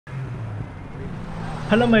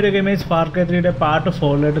Hello my dear gamers, Part-4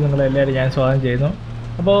 part-4 നിങ്ങളെല്ലാവരും ഞാൻ സ്വാഗതം ചെയ്യുന്നു.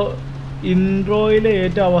 അപ്പോൾ ഇൻട്രോയിലെ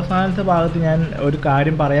ഏറ്റവും അവസാനത്തെ ഭാഗത്ത് ഞാൻ ഒരു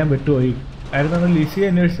കാര്യം പറയാൻ വിട്ടുപോയി. ആയിരുന്നു ലിസി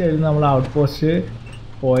അന്വേഷിച്ചായിരുന്നു നമ്മൾ ഔട്ട് പോസ്റ്റ്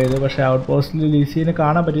പോയത്. പക്ഷേ ഔട്ട് പോസ്റ്റിൽ ലിസിനെ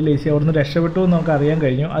കാണാൻ പറ്റില്ല. ലിസി അവിടെ നിന്ന് രക്ഷപ്പെട്ടു എന്ന് നമുക്ക് അറിയാൻ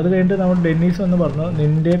കഴിഞ്ഞു. അത് കഴിഞ്ഞിട്ട് നമ്മൾ ഡെന്നീസ് വന്ന് പറഞ്ഞു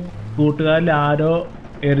നിൻ്റെ കൂട്ടുകാരിൽ ആരോ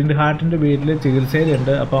എറിൻ്റെ ഹാർട്ടിൻ്റെ വീട്ടിൽ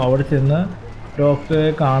ചികിത്സയിലുണ്ട്, അപ്പോൾ അവിടെ ചെന്ന്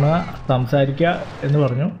ഡോക്ടറെ കാണുക, സംസാരിക്കുക എന്ന്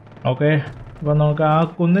പറഞ്ഞു. ഓക്കെ, അപ്പോൾ നമുക്ക് ആ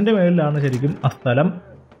കുന്നിൻ്റെ മേളിലാണ് ശരിക്കും ആ സ്ഥലം.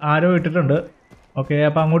 ആരോ ഇട്ടിട്ടുണ്ട്. ഓക്കെ,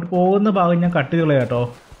 അപ്പോൾ അങ്ങോട്ട് പോകുന്ന ഭാഗം ഞാൻ കട്ട് കളയാം കേട്ടോ.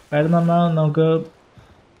 കാര്യം എന്ന് പറഞ്ഞാൽ നമുക്ക്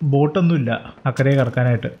ബോട്ടൊന്നുമില്ല അക്കരെ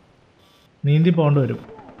കറക്കാനായിട്ട്, നീന്തി പോകേണ്ടി വരും.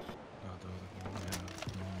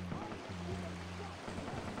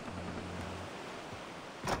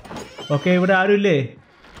 ഓക്കെ, ഇവിടെ ആരുമില്ലേ?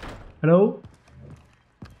 ഹലോ.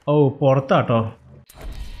 ഓ, പുറത്താട്ടോ.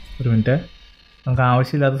 ഒരു മിനിറ്റ്, നമുക്ക്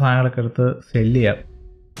ആവശ്യമില്ലാത്ത സാധനങ്ങളൊക്കെ എടുത്ത് സെല്ല് ചെയ്യാം.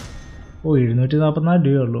 ഓ, 744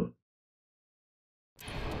 രൂപയേ ഉള്ളൂ.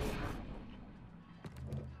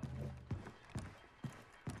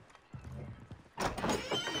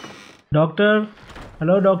 Doctor,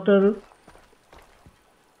 hello doctor.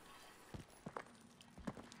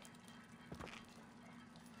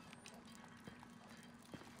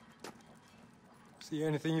 See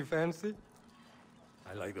anything you fancy?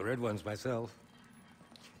 I like the red ones myself.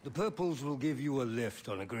 The purples will give you a lift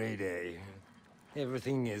on a grey day.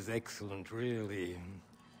 Everything is excellent, really.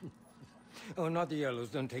 Oh, not the yellows,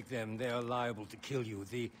 don't take them. They are liable to kill you.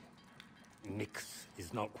 The mix is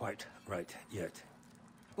not quite right yet.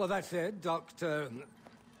 Well, that said, Dr.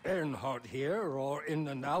 Earnhardt here, or in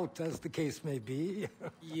and out, as the case may be.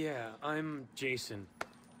 Yeah, I'm Jason.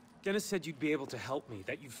 Dennis said you'd be able to help me,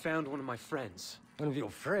 that you found one of my friends. One of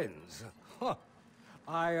your friends? Huh.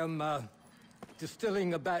 I am, distilling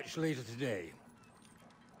a batch later today.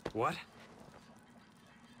 What?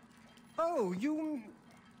 Oh,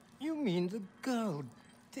 you mean the girl,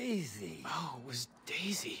 Daisy. Oh, it was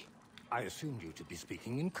Daisy. I assumed you to be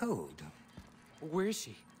speaking in code. Where is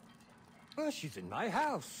she? Well, she's in my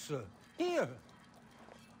house. Here.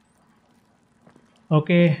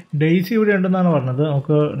 Okay, Daisy ഇവിടെ ഉണ്ടെന്നാണ് പറഞ്ഞത്.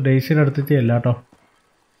 നമുക്ക് ഡെയ്സിയുടെ അടുത്തേക്ക് അല്ല കേട്ടോ.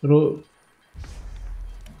 ഒരു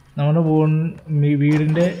നമ്മുടെ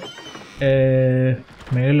വീടിൻ്റെ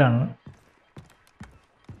മേളിലാണ്.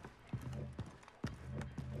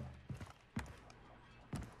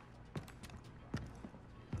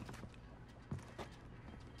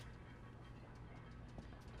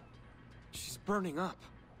 She's burning up.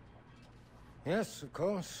 Yes, of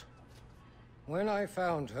course. When I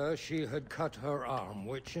found her, she had cut her arm,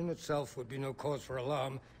 which in itself would be no cause for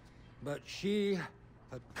alarm, but she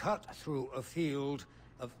had cut through a field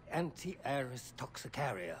of Anti-Aris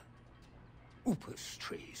toxicaria, upas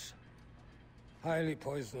trees. Highly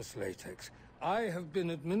poisonous latex. I have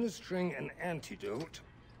been administering an antidote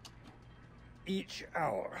each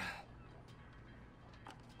hour.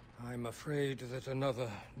 I'm afraid that another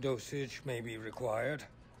dosage may be required.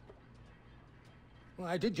 Well,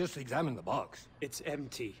 I did just examine the box. It's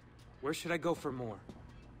empty. Where should I go for more?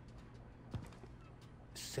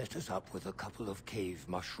 Set us up with a couple of cave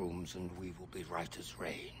mushrooms and we will be right as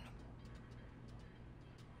rain.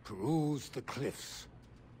 Peruse the cliffs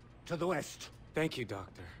to the west. Thank you,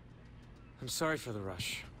 Doctor. I'm sorry for the rush.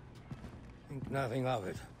 Think nothing of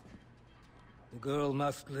it. The girl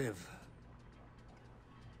must live.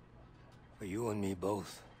 For you and me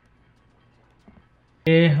both.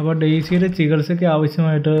 അപ്പോൾ ഡെയ്സിയുടെ ചികിത്സയ്ക്ക്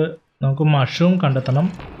ആവശ്യമായിട്ട് നമുക്ക് mushroom കണ്ടെത്തണം.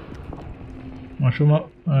 Mushroom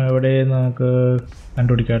എവിടെ നമുക്ക്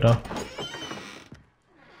കണ്ടുപിടിക്കാം കേട്ടോ.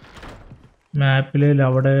 മാപ്പിൽ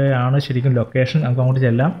അവിടെയാണ് ശരിക്കും ലൊക്കേഷൻ. നമുക്ക് അങ്ങോട്ട്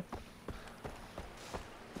ചെല്ലാം.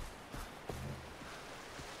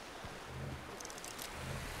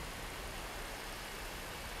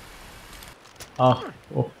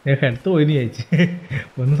 ഓ, ഞാൻ ഹെൽത്ത് പോയിന്ന് ചോദിച്ചു.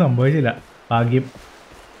 ഒന്നും സംഭവിച്ചില്ല, ഭാഗ്യം.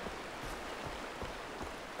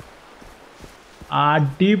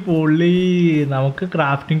 അടിപൊളി. നമുക്ക്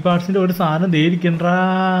ക്രാഫ്റ്റിംഗ് പാർട്സിൻ്റെ ഒരു സാധനം ദേരിക്കണ്ടാ.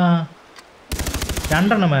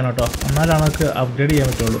 2 എണ്ണം വേണം കേട്ടോ, എന്നാലാണ് നമുക്ക് അപ്ഗ്രേഡ് ചെയ്യാൻ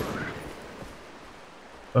പറ്റുള്ളൂ.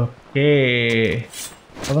 ഓക്കേ,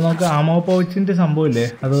 അപ്പോൾ നമുക്ക് ആമോ പൗച്ചിൻ്റെ സംഭവമില്ലേ,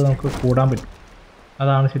 അത് നമുക്ക് കൂടാൻ പറ്റും.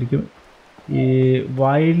 അതാണ് ശരിക്കും ഈ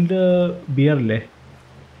വൈൽഡ് ബിയർ ഇല്ലേ,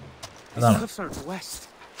 അതാണ്.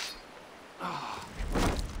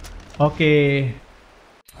 ഓക്കെ,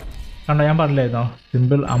 കണ്ടോ, ഞാൻ പറഞ്ഞില്ലായിരുന്നോ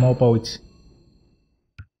സിമ്പിൾ ആമോ പൗച്ച്.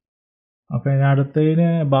 ഓക്കെ, ഞാൻ അടുത്തതിന്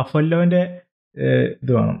ബഫല്ലോൻ്റെ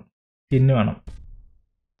ഇത് വേണം, സ്കിന്ന് വേണം.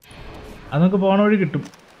 അത് നമുക്ക് പോണ വഴി കിട്ടും.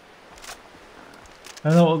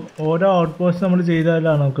 അത് ഓരോ ഔട്ട് പോസ്റ്റ് നമ്മൾ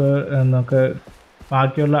ചെയ്താലാണ് നമുക്ക്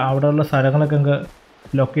ബാക്കിയുള്ള അവിടെയുള്ള സ്ഥലങ്ങളൊക്കെ നമുക്ക്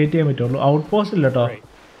ലൊക്കേറ്റ് ചെയ്യാൻ പറ്റുള്ളൂ. ഔട്ട് പോസ്റ്റ് ഇല്ല കേട്ടോ,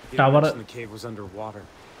 ടവർ.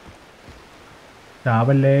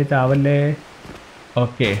 ചാവല്ലേ ചാവല്ലേ.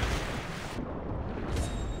 ഓക്കെ.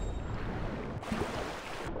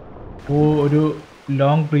 ഓ ഒരു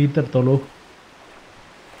ലോങ് ബ്രീത്ത് എടുത്തോളൂ.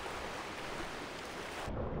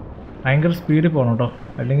 ഭയങ്കര സ്പീഡിൽ പോകണം കേട്ടോ,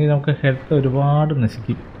 അല്ലെങ്കിൽ നമുക്ക് ഹെൽത്ത് ഒരുപാട്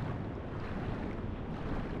നശിക്കും.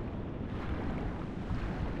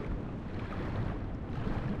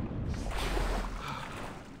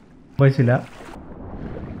 വയസ്സില്ല.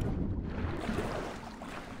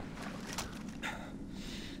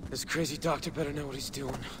 This crazy doctor better know what he's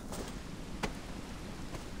doing.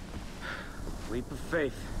 Leap of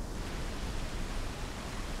faith.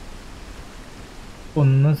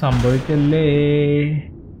 ഒന്നും സംഭവിക്കല്ലേ.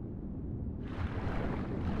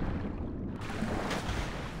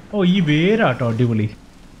 ഓ ഈ വേരാട്ടോ അടിപൊളി,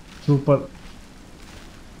 സൂപ്പർ.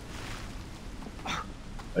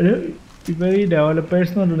 ഇവർ ഈ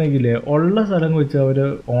ഡെവലപ്പേഴ്സ് എന്ന് പറഞ്ഞിട്ടുണ്ടെങ്കിൽ ഉള്ള സ്ഥലം വെച്ച് അവർ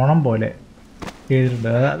ഓണം പോലെ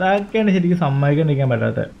ചെയ്തിട്ടുണ്ട്. അതൊക്കെയാണ് ശരിക്കും സമ്മതിക്കാണ്ടിരിക്കാൻ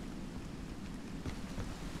പറ്റാത്തത്.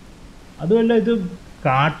 അതുമല്ല ഇത്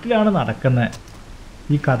കാട്ടിലാണ് നടക്കുന്നത്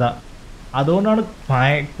ഈ കഥ, അതുകൊണ്ടാണ്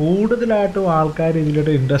കൂടുതലായിട്ടും ആൾക്കാർ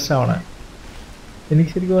ഇതിലോട്ട് ഇൻട്രസ്റ്റ് ആവണത്.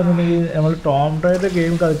 എനിക്ക് ശരിക്കും പറഞ്ഞിട്ടുണ്ടെങ്കിൽ നമ്മൾ ടോം റൈഡർ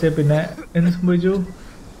ഗെയിം കളിച്ച പിന്നെ എന്ത് സംഭവിച്ചു?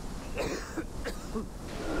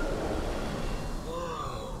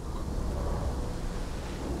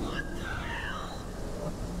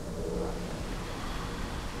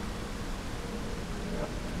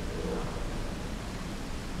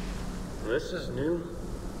 This is new.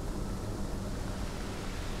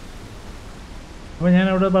 അപ്പോൾ ഞാൻ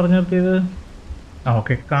അവിടെ പറഞ്ഞു നിർത്തിയത്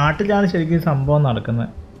ഓക്കെ, കാട്ടിലാണ് ശരിക്കും സംഭവം നടക്കുന്നത്.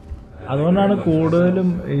 അതുകൊണ്ടാണ് കൂടുതലും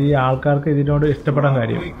ഈ ആൾക്കാർക്ക് ഇതിനോട് ഇഷ്ടപ്പെടാൻ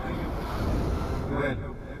കാര്യം.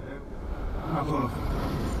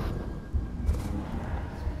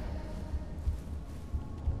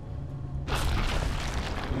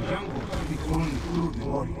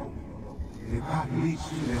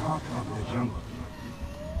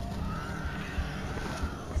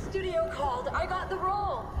 Studio called. I got the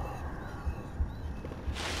role.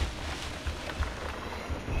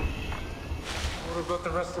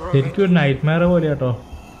 ശരിക്കും ഒരു നൈറ്റ് മെയർ പോലെ കേട്ടോ.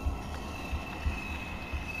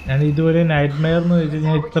 ഞാൻ ഇതുവരെ നൈറ്റ് മെയർ എന്ന് വെച്ച്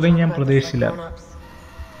കഴിഞ്ഞാൽ ഇത്രയും ഞാൻ പ്രതീക്ഷിച്ചില്ല.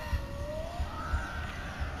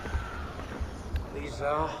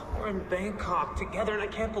 Lisa, we're in Bangkok together and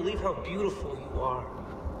I can't believe how beautiful you are.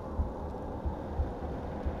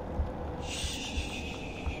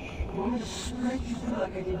 You feel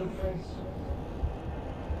like I did it first.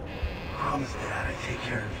 Promise that I take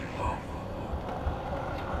care of you both.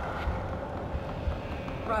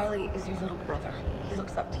 Riley is your little brother. He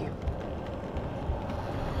looks up to you.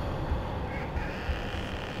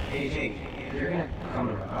 Hey, Jake, you're gonna come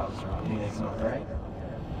to our house around me next month, right?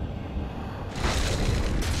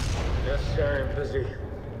 Yes, sir, I'm busy.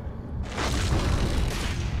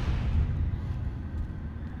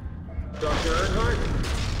 Dr. Earnhardt?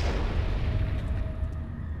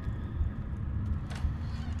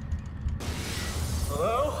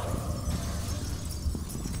 Hello?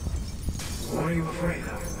 What are you afraid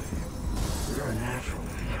of? You're a natural,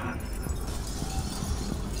 Leon.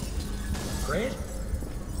 Great?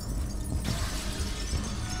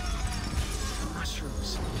 Mushrooms.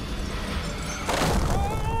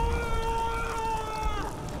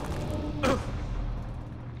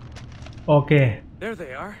 Okay. There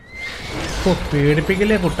they are. ഓ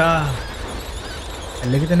പേടിപ്പിക്കല്ലേ കുട്ടാ,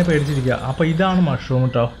 അല്ലെങ്കിൽ തന്നെ പേടിച്ചിരിക്കുക. അപ്പോൾ ഇതാണ് mushroom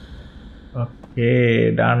കേട്ടോ. Okay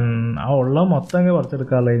done. ആ ഉള്ള മൊത്തം അങ്ങ്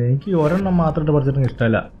പറിച്ചെടുക്കാറുള്ളത്. എനിക്ക് ഒരെണ്ണം മാത്രമായിട്ട് പറിച്ചെടുക്കാൻ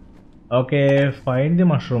ഇഷ്ടമല്ല. ഓക്കെ ഫൈൻഡ് ദി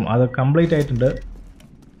മഷ്റൂം, അത് കംപ്ലീറ്റ് ആയിട്ടുണ്ട്.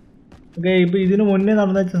 ഓക്കെ ഇപ്പോൾ ഇതിന് മുന്നേ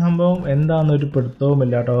നടന്ന വെച്ച സംഭവം എന്താണെന്നൊരു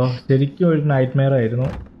പിടുത്തവുമില്ല കേട്ടോ. ശരിക്കും ഒരു നൈറ്റ് മെയർ ആയിരുന്നു.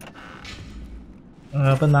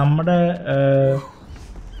 അപ്പം നമ്മുടെ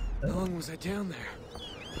How long was I down there?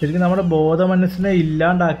 ശരിക്കും നമ്മുടെ ബോധമനസ്സിനെ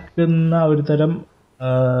ഇല്ലാണ്ടാക്കുന്ന ഒരു തരം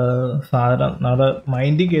സാധനം നമ്മുടെ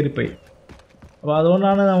മൈൻഡിൽ കയറിപ്പോയി. അപ്പോൾ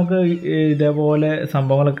അതുകൊണ്ടാണ് നമുക്ക് ഇതേപോലെ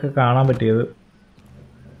സംഭവങ്ങളൊക്കെ കാണാൻ പറ്റിയത്,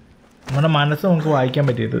 നമ്മുടെ മനസ്സ് നമുക്ക് വായിക്കാൻ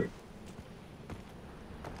പറ്റിയത്.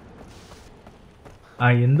 ആ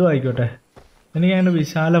എന്തും ആയിക്കോട്ടെ, എനിക്ക് അങ്ങനെ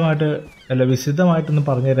വിശാലമായിട്ട് അല്ല വിശദമായിട്ടൊന്നും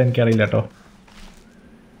പറഞ്ഞു തരാൻ എനിക്കറിയില്ല കേട്ടോ.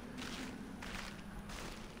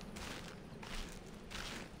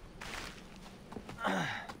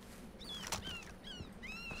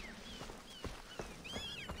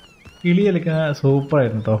 കിളി കളിക്കുന്ന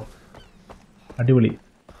സൂപ്പറായിരുന്നു കേട്ടോ, അടിപൊളി,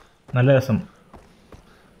 നല്ല രസം.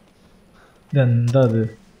 ഇതെന്താ അത്?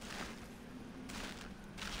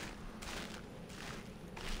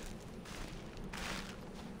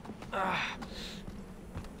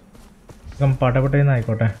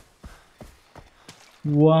 പടപട്ടേന്നായിക്കോട്ടെ.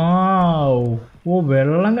 വാവ്, ഓ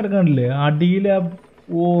വെള്ളം കിടക്കണില്ലേ അടിയിലെ?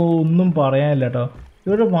 ഓ ഒന്നും പറയാനില്ല കേട്ടോ.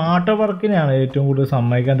 ഇവരുടെ വാട്ടർ വർക്കിനെയാണ് ഏറ്റവും കൂടുതൽ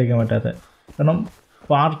സമ്മതിക്കാണ്ടിരിക്കാൻ പറ്റാത്തത്. കാരണം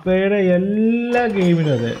പാർട്ട് എല്ലാ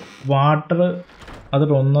ഗെയിമിലും അതെ വാട്ടർ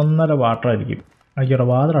അതൊരു ഒന്നൊന്നര വാട്ടർ ആയിരിക്കും. ആയിക്കോട്ടെ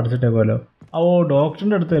വാതിൽ അടച്ചിട്ടേക്കുമല്ലോ. ഓ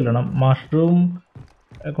ഡോക്ടറിൻ്റെ അടുത്ത് ചെല്ലണം. മഷ്റൂം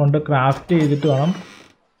കൊണ്ട് ക്രാഫ്റ്റ് ചെയ്തിട്ട് വേണം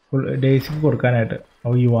ഡേയ്സിക്ക് കൊടുക്കാനായിട്ട്.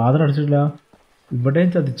 അപ്പോൾ ഈ വാതിൽ അടച്ചിട്ടില്ല.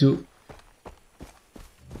 ഇവിടെയും ചതിച്ചു.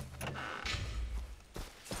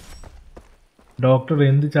 ഡോക്ടർ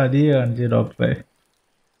എന്ത് ചതിയെ കാണിച്ചു ഡോക്ടറെ.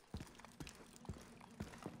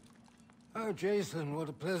 Oh, Jason, what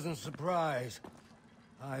a pleasant surprise.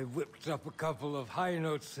 I whipped up a couple of high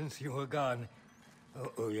notes since you were gone.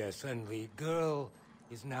 Oh, yes, and the girl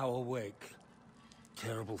is now awake.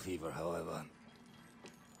 Terrible fever, however.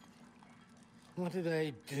 What did I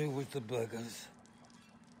do with the burgers?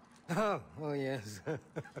 Oh, yes.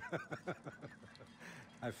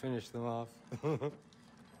 I finished them off.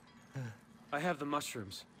 I have the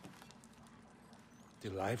mushrooms.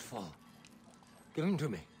 Delightful. Give them to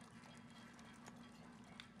me.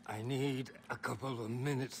 I need a couple of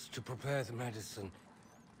minutes to prepare the medicine.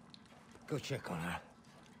 Go check on her.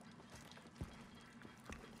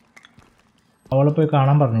 അവളെ പോയി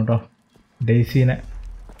കാണാൻ പറഞ്ഞു കേട്ടോ ഡെയ്സീനെ.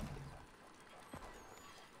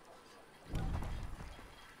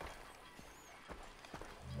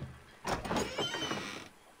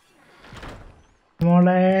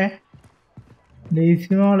 മോളെ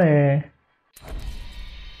Daisy മോളെ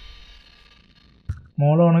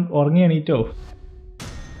ഉറങ്ങി എണീറ്റോ?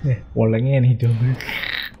 ഉറങ്ങി എണീറ്റോ?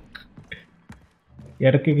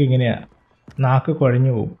 ഇടയ്ക്കൊക്കെ ഇങ്ങനെയാ, നാക്ക്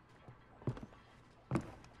കുഴഞ്ഞു പോവും.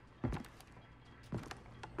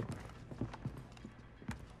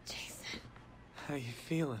 How you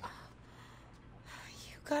feeling?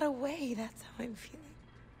 You got away, that's how I'm feeling.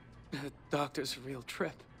 The doctor's a real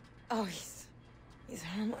trip. Oh, he's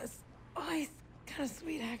harmless. Oh, he's kind of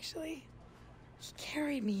sweet, actually. He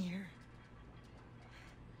carried me here.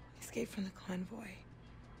 Escaped from the convoy.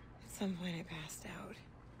 At some point, I passed out.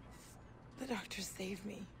 The doctor saved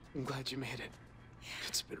me. I'm glad you made it.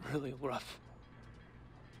 It's been really rough.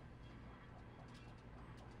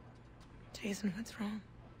 Jason, what's wrong?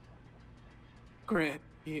 Grant,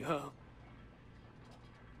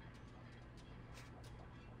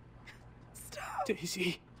 Stop. Daisy.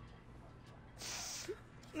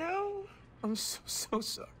 No. I'm so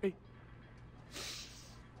sorry.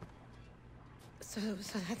 So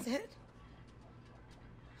that's it?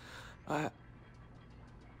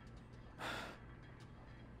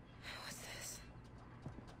 What's this?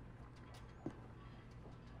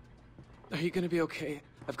 Are you gonna be okay?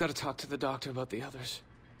 I've got to talk to the doctor about the others.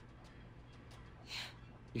 Yeah.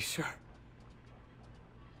 You sure?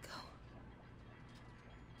 Go.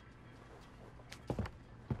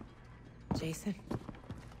 Jason,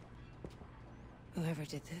 whoever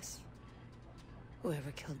did this,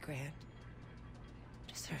 whoever killed Grant,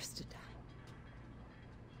 deserves to die.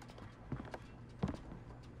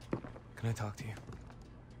 Can I talk to you?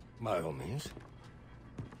 By all means.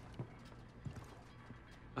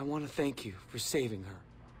 I want to thank you for saving her.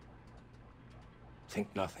 Think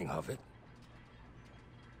nothing of it.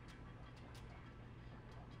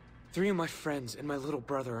 3 of my friends and my little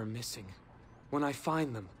brother are missing. When I find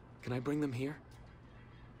them, can I bring them here?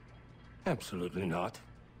 Absolutely not.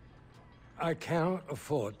 I cannot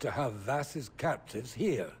afford to have Vass's captives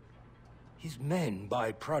here. His men buy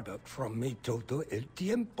product from me todo el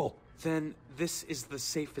tiempo. Then this is the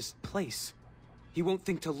safest place. He won't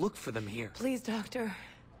think to look for them here. Please, Doctor.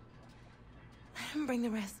 Let him bring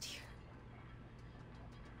the rest here.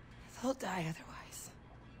 They'll die otherwise.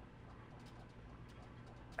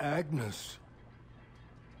 Agnes.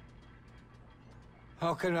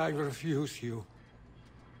 How can I refuse you?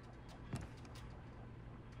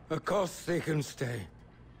 Of course they can stay.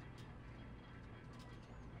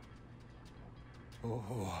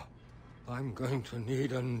 Oh, I'm going to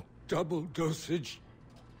need a double dosage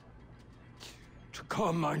to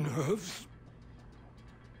calm my nerves.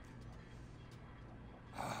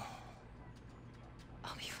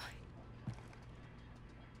 I'll be fine.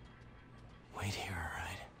 Wait here, all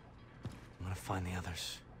right? I'm gonna find the others.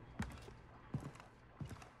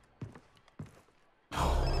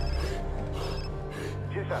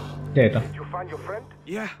 Jason, ചേട്ടാ did you find your friend?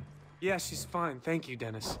 Yeah, she's fine. Thank you,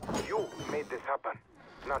 Dennis. You made this happen,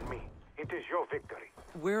 not me. It is your victory.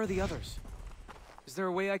 Where are the others? Is there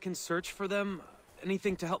a way I can search for them?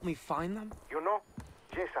 Anything to help me find them? You know,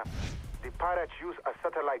 Jason, the pirates use a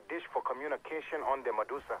satellite dish for communication on the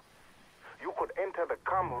Medusa. You could enter the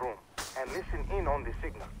comm room and listen in on the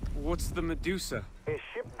signal. What's the Medusa? A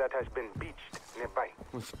ship that has been beached nearby.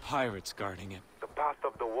 With pirates guarding it. The path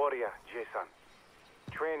of the warrior, Jason.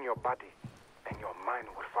 Train your body, and your mind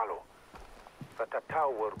will follow. The Tatao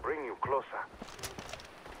will bring you closer.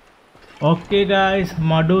 Okay guys,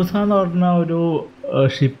 മഡൂസ എന്ന് പറഞ്ഞ ഒരു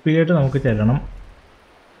ഷിപ്പിലേക്ക് നമുക്ക് ചെല്ലണം.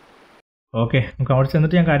 Okay, നമുക്ക് അവിടെ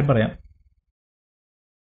ചെന്നിട്ട് ഞാൻ കാര്യം പറയാം.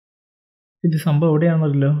 ഇത് സംഭവം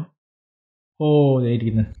എവിടെയാണെന്നല്ലോ. ഓ,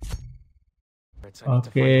 ഇതായിരിക്കുന്നു.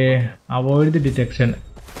 Okay, avoid the detection.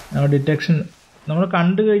 Detection നമ്മൾ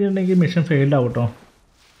കണ്ടു കഴിഞ്ഞിട്ടുണ്ടെങ്കിൽ മിഷൻ ഫെയിൽഡ് ആവും കേട്ടോ,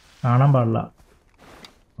 കാണാൻ പാടില്ല.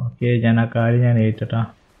 ഓക്കെ, ഞാൻ ആ കാര്യം ഞാൻ ഏറ്റിട്ടാ.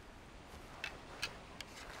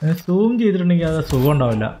 സൂം ചെയ്തിട്ടുണ്ടെങ്കിൽ അത് സുഖം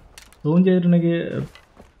ഉണ്ടാവില്ല. സൂം ചെയ്തിട്ടുണ്ടെങ്കിൽ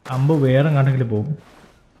അമ്പ് വേറെ കണ്ടെങ്കിൽ പോകും,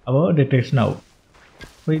 അപ്പോൾ ഡിറ്റക്ഷൻ ആവും.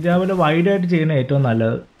 അപ്പോൾ ഇതേപോലെ വൈഡായിട്ട് ചെയ്യുന്ന ഏറ്റവും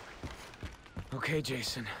നല്ലത്. Okay,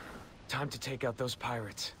 Jason. Time to take out those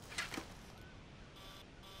pirates.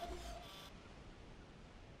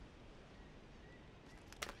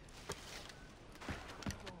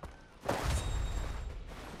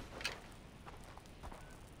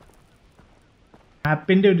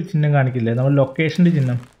 മാപ്പിൻ്റെ ഒരു ചിഹ്നം കാണിക്കില്ലേ, നമ്മൾ ലൊക്കേഷൻ്റെ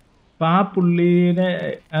ചിഹ്നം. അപ്പോൾ ആ പുള്ളീനെ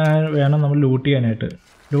വേണം നമ്മൾ ലൂട്ട് ചെയ്യാനായിട്ട്.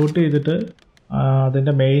 ലൂട്ട് ചെയ്തിട്ട്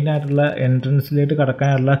അതിൻ്റെ മെയിനായിട്ടുള്ള എൻട്രൻസിലേക്ക്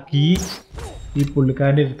കടക്കാനുള്ള കീ ഈ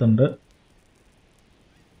പുള്ളിക്കാരൻ്റെ അടുത്തുണ്ട്.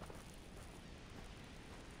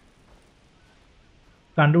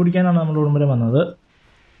 കണ്ടുപിടിക്കാനാണ് നമ്മൾ ഉടമ്പര വന്നത്.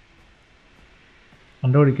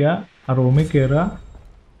 കണ്ടുപിടിക്കുക, ആ റൂമിൽ കയറുക,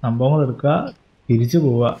 സംഭവങ്ങൾ എടുക്കുക, തിരിച്ചു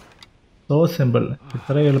പോവുക. So simple.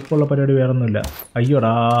 ഇത്ര എളുപ്പമുള്ള പരിപാടി വേറൊന്നുമില്ല.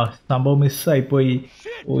 അയ്യോടാ, സംഭവം മിസ്സായിപ്പോയി.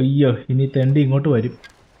 ഒയ്യോ, ഇനി തെണ്ടി ഇങ്ങോട്ട് വരും.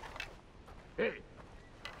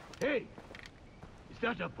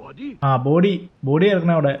 ആ, ബോഡി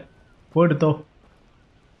ഇറങ്ങണ അവിടെ പോയെടുത്തോ.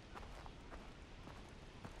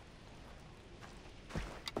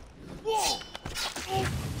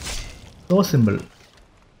 So simple.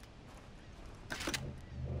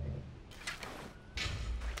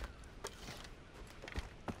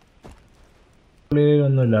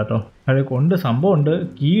 ഒന്നുമില്ല കേട്ടോ, അവിടെ കൊണ്ട് സംഭവമുണ്ട്.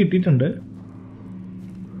 കീ കിട്ടിയിട്ടുണ്ട്.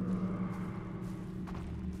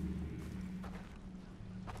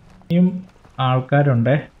 ഇനിയും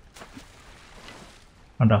ആൾക്കാരുണ്ടേ,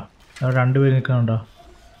 കണ്ടോ, രണ്ടുപേര് നിൽക്കുന്നുണ്ടോ?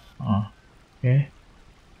 ആ, ഓക്കെ,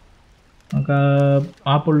 നമുക്ക്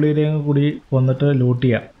ആ പുള്ളിയിലേയും കൂടി കൊന്നിട്ട് ലൂട്ട്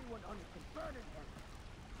ചെയ്യാം.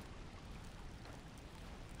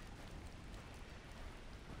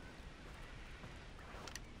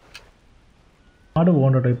 ഒരുപാട്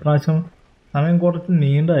പോകണ്ട കേട്ടോ, ഇപ്രാവശ്യം സമയം കുറച്ച്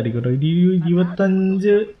നീണ്ടതായിരിക്കും കേട്ടോ.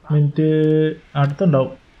 25 മിനിറ്റ്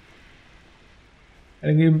അടുത്തുണ്ടാവും.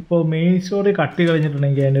 അല്ലെങ്കിൽ ഇപ്പോൾ മെയിൻ സ്റ്റോറി കട്ട്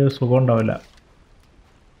കഴിഞ്ഞിട്ടുണ്ടെങ്കിൽ അതിൻ്റെ ഒരു സുഖം ഉണ്ടാവില്ല.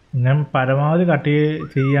 ഞാൻ പരമാവധി കട്ട്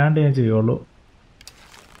ചെയ്യാണ്ട് ഞാൻ ചെയ്യുള്ളൂ.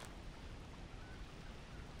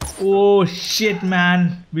 ഓ ഷിറ്റ് മാൻ,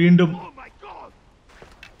 വീണ്ടും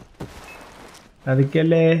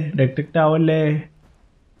അതിക്കല്ലേ, ഡിറ്റക്റ്റ് ആവല്ലേ.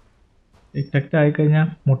 ഡിറ്റക്റ്റ് ആയിക്കഴിഞ്ഞാൽ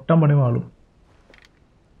മുട്ടം പണി മാളും.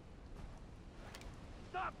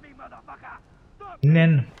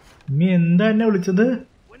 നീ എന്താ എന്നെ വിളിച്ചത്?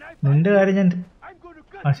 നിന്റെ കാര്യം ഞാൻ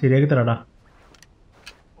ശരിയാക്കി തരാടാ.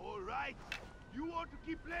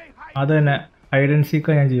 അത് തന്നെ, ഹൈഡ് ആൻഡ്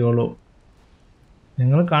സീക്കേ ഞാൻ ചെയ്യുള്ളൂ.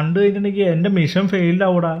 നിങ്ങൾ കണ്ടു കഴിഞ്ഞിട്ടുണ്ടെങ്കിൽ എൻ്റെ മിഷൻ ഫെയിൽഡ്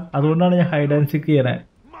ആവൂടാ, അതുകൊണ്ടാണ് ഞാൻ ഹൈഡ് ആൻഡ് സീക്ക് ചെയ്യണേ.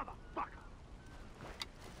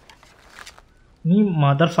 നീ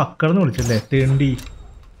മദർ ഫക്കർന്ന് വിളിച്ചല്ലേ തേണ്ടി.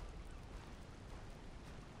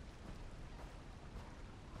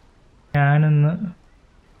 ഞാനൊന്ന്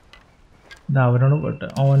ഇത് അവനോട്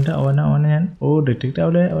പോയിട്ട് അവനെ ഞാൻ ഡിറ്റക്റ്റ്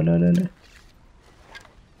ആവല്ലേ.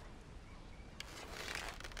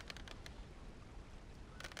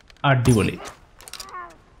 അടിപൊളി,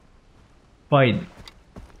 ഫൈൻ.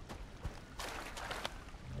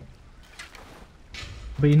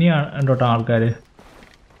 അപ്പം ഇനിയാണ് ഉണ്ടോട്ടോ ആൾക്കാർ.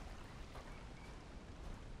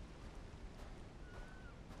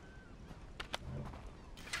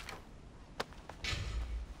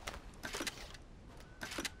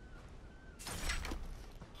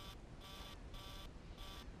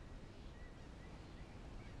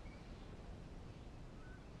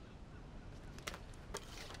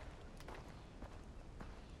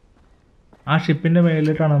 ആ ഷിപ്പിൻ്റെ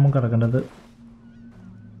മേലിട്ടാണ് നമുക്ക് കിടക്കേണ്ടത്.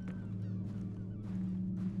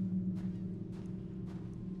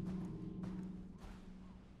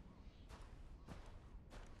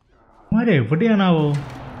 എവിടെയാണാവോ?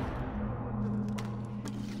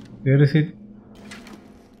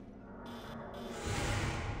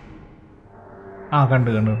 ആ,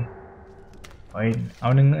 കണ്ടു.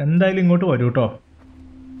 അവൻ എന്തായാലും ഇങ്ങോട്ട് വരും കേട്ടോ.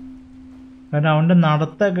 കാരണം അവൻ്റെ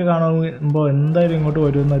നടത്തൊക്കെ കാണുമ്പോൾ എന്തായാലും ഇങ്ങോട്ട്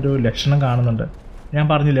വരുമെന്നൊരു ലക്ഷണം കാണുന്നുണ്ട്. ഞാൻ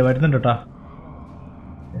പറഞ്ഞില്ലേ, വരുന്നുണ്ട് കേട്ടോ.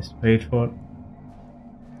 Wait for.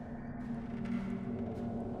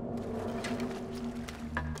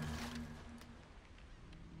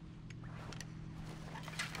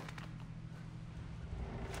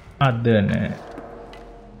 അത് തന്നെ.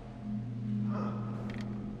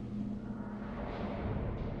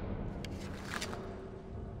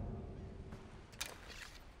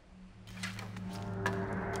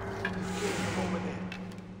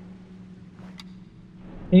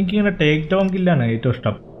 എനിക്കിങ്ങനെ ടേക്ക് ഡൗൺ കില്ലാണ് ഏറ്റവും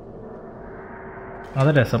ഇഷ്ടം. അത്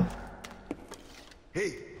രസം.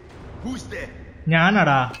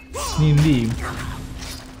 ഞാനടാ, നീ എന്ത് ചെയ്യും?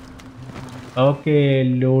 Okay,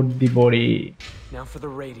 load the body.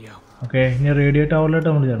 Okay, ഇനി റേഡിയോ ടവറിലോട്ട്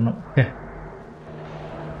നമ്മൾ ചെല്ലണം.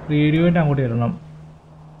 റേഡിയോയിട്ട് അങ്ങോട്ട് ചെല്ലണം.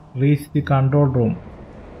 Reach the control room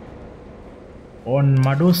on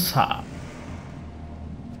മഡൂസ.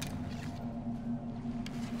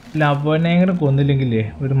 ലവനെങ്ങനെ കൊന്നില്ലെങ്കിലേ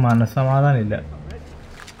ഒരു മനസ്സമാധാനമില്ല.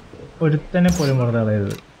 ഒരുത്തനെ പോലും വെറുതെ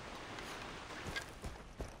കളയരുത്.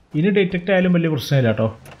 ഇനി ഡിറ്റക്റ്റ് ആയാലും വലിയ പ്രശ്നമില്ല കേട്ടോ.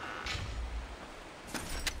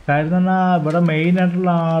 കാര്യം പറഞ്ഞാൽ ഇവിടെ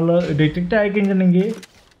മെയിനായിട്ടുള്ള ആൾ ഡിറ്റക്റ്റ് ആയിക്കഴിഞ്ഞിട്ടുണ്ടെങ്കിൽ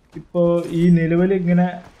ഇപ്പോൾ ഈ നിലവിൽ ഇങ്ങനെ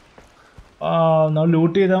നമ്മൾ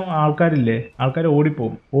ലൂട്ട് ചെയ്ത ആൾക്കാരില്ലേ, ആൾക്കാർ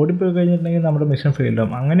ഓടിപ്പോയി കഴിഞ്ഞിട്ടുണ്ടെങ്കിൽ നമ്മുടെ മിഷൻ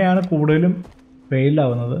ഫെയിൽഡാവും. അങ്ങനെയാണ് കൂടുതലും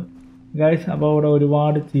ഫെയിലാവുന്നത് ഗൈസ്. അപ്പോൾ അവിടെ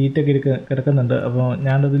ഒരുപാട് ചീറ്റൊക്കെ കിടക്കുന്നുണ്ട്. അപ്പോൾ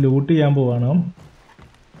ഞാനത് ലൂട്ട് ചെയ്യാൻ പോവാണ്.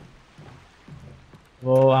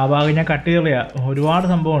 അപ്പോൾ ആ ഭാഗം ഞാൻ കട്ട് ചെയ്യറിയാ, ഒരുപാട്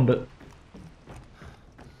സംഭവമുണ്ട്.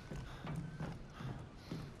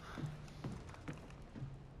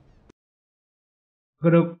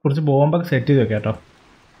 കുറച്ച് ബോംബൊക്കെ സെറ്റ് ചെയ്ത് വെക്കാം കേട്ടോ.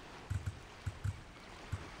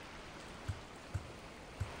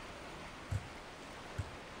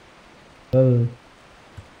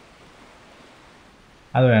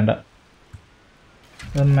 അത് വേണ്ട,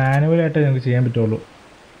 മാനുവലായിട്ട് നമുക്ക് ചെയ്യാൻ പറ്റുള്ളൂ.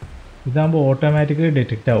 ഇതാകുമ്പോൾ ഓട്ടോമാറ്റിക്കലി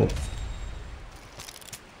ഡിറ്റക്റ്റ് ആവും.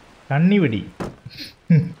 കണ്ണിവെടി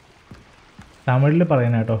തമിഴിൽ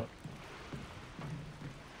പറയുന്ന കേട്ടോ.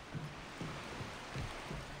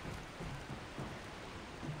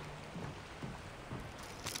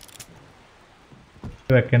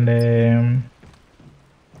 വെക്കണ്ടേ?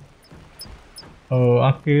 ഓ, ആ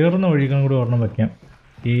കയറുന്ന വഴിക്കും കൂടി ഒരെണ്ണം വെക്കാം.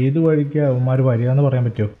 ഏത് വഴിക്കാണ് അവന്മാർ വരിക എന്ന് പറയാൻ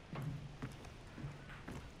പറ്റുമോ?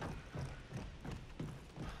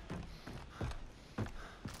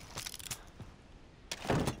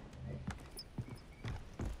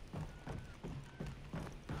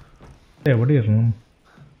 എവിടെ ഇറങ്ങും?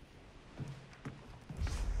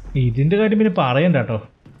 ഇതിൻ്റെ കാര്യം പിന്നെ പറയണ്ട കേട്ടോ.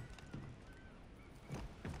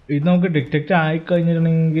 ഇത് നമുക്ക് ഡിറ്റക്റ്റ്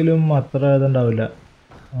ആയിക്കഴിഞ്ഞിട്ടുണ്ടെങ്കിലും അത്ര ഇതുണ്ടാവില്ല.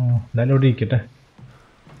 എന്തായാലും ഇവിടെ ഇരിക്കട്ടെ.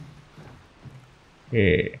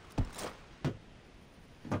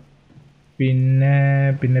 പിന്നെ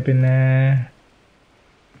പിന്നെ പിന്നെ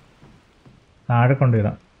താഴെ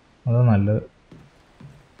കൊണ്ടുവരാം, അതാണ് നല്ലത്.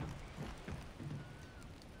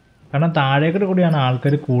 കാരണം താഴേക്കൂടെ കൂടിയാണ്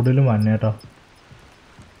ആൾക്കാർ കൂടുതലും വന്നത് കേട്ടോ.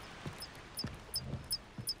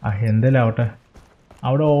 എന്തായാലും ആവട്ടെ.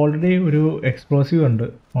 അവിടെ ഓൾറെഡി ഒരു എക്സ്പ്ലോസീവ് ഉണ്ട്,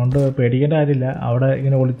 അതുകൊണ്ട് പേടിക്കേണ്ട കാര്യമില്ല. അവിടെ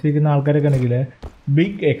ഇങ്ങനെ ഒളിച്ചിരിക്കുന്ന ആൾക്കാരൊക്കെ ഉണ്ടെങ്കിൽ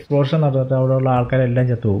ബിഗ് എക്സ്പ്ലോഷൻ നടന്നിട്ട് അവിടെയുള്ള ആൾക്കാരെല്ലാം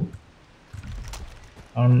ചത്തുപോകും.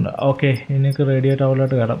 ഓക്കെ, എനിക്ക് റേഡിയോ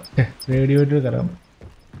ടവറിലോട്ട് കയറാം. റേഡിയോയിൽ കയറാം.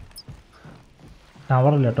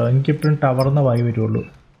 ടവറല്ല കേട്ടോ, എനിക്കിപ്പോഴും ടവറിന്ന് വായി വരുള്ളൂ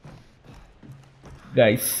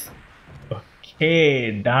guys. Okay,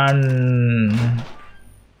 done.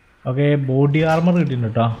 Okay, body armour കിട്ടിയിട്ടുണ്ട്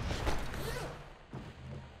കേട്ടോ.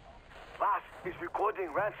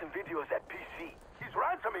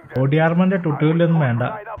 ബോഡി ആർമറിന്റെ ട്യൂട്ടോറിയലൊന്നും വേണ്ട.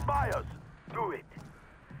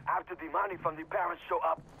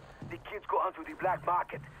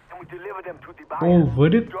 ഓ,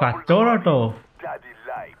 ഒരു കച്ചവടം.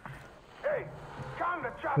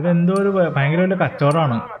 ഇവരെന്തോ ഒരു ഭയങ്കര വലിയ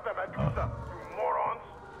കച്ചവടമാണ്.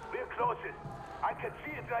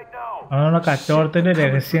 അതുകൊണ്ട് കച്ചവടത്തിന്റെ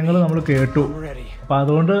രഹസ്യങ്ങൾ നമ്മൾ കേട്ടു. അപ്പം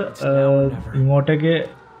അതുകൊണ്ട് ഇങ്ങോട്ടേക്ക്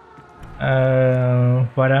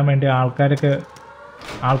വരാൻ വേണ്ടി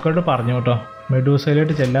ആൾക്കാരോട് പറഞ്ഞു കേട്ടോ.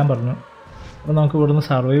 മെഡൂസയിലോട്ട് ചെല്ലാൻ പറഞ്ഞു. അപ്പോൾ നമുക്ക് ഇവിടുന്ന്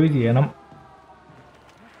സർവൈവ് ചെയ്യണം.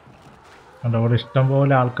 അതുകൊണ്ട് അവിടെ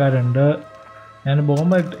ഇഷ്ടംപോലെ ആൾക്കാരുണ്ട്. ഞാൻ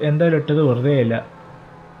ബോംബ് എന്തായാലും ഇട്ടത് വെറുതെ ഇല്ല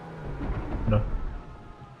കേട്ടോ.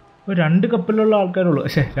 ഇപ്പോൾ 2 കപ്പലിലുള്ള ആൾക്കാരുള്ളൂ,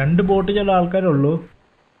 2 ബോട്ടിലുള്ള ആൾക്കാരുള്ളൂ.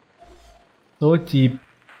 സോ ചീപ്പ്.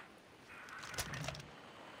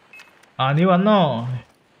 നീ വന്നോ?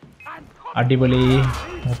 അടിപൊളി.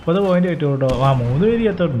 30 പോയിന്റ് കിട്ടും കേട്ടോ. 3 പേര്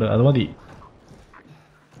എത്തുന്നുണ്ട്, അത് മതി.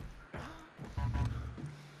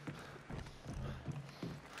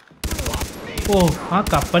 ഓ, ആ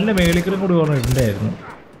കപ്പലിൻ്റെ മേളിക്കലും കൂടി പറഞ്ഞിട്ടുണ്ടായിരുന്നു.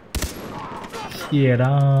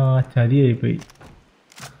 എടാ, ചതിയായിപ്പോയി.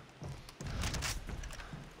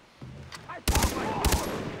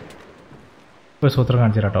 ഇപ്പോൾ സൂത്രം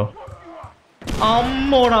കാണിച്ചു കേട്ടോ.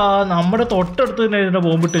 അമ്മോടാ, നമ്മുടെ തൊട്ടടുത്ത് തന്നെ ഇതിൻ്റെ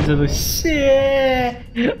ബോംബിട്ട് വെച്ചത്.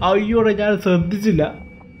 അയ്യോടെ, ഞാൻ ശ്രദ്ധിച്ചില്ല.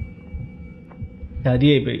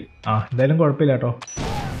 ചതിയായിപ്പോയി. എന്തായാലും കുഴപ്പമില്ല കേട്ടോ.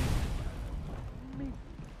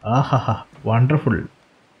 ആഹാ, വണ്ടർഫുൾ.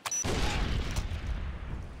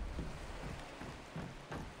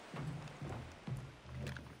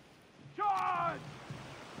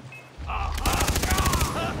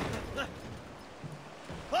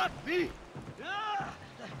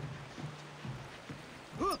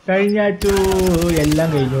 കഴിഞ്ഞാച്ചു എല്ലാം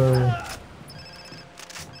കഴിഞ്ഞു.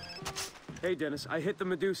 Hey Dennis, I hit the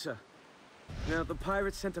Medusa. Now the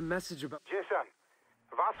pirates sent a message about Jason,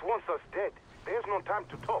 Vass wants us dead. There's no time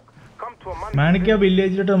to talk. Come to a man. മാണിക്ക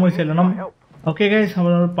വില്ലേജിലോട്ട് നമ്മൾ ചെല്ലണം. ഓക്കെ ഗൈസ്,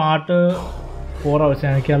 അപ്പോൾ നമ്മൾ പാർട്ട് 4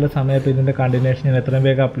 അവസാനിക്കാനുള്ള സമയത്ത് ഇതിൻ്റെ continuation ഞാൻ എത്രയും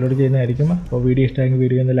വേഗം അപ്ലോഡ് ചെയ്യുന്നതായിരിക്കും. അപ്പോൾ വീഡിയോ ഇഷ്ടമായെങ്കിൽ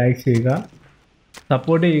വീഡിയോ ഒന്ന് ലൈക്ക് ചെയ്യുക,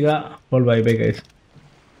 സപ്പോർട്ട് ചെയ്യുക. അപ്പോൾ ബൈ ബൈ ഗൈസ്.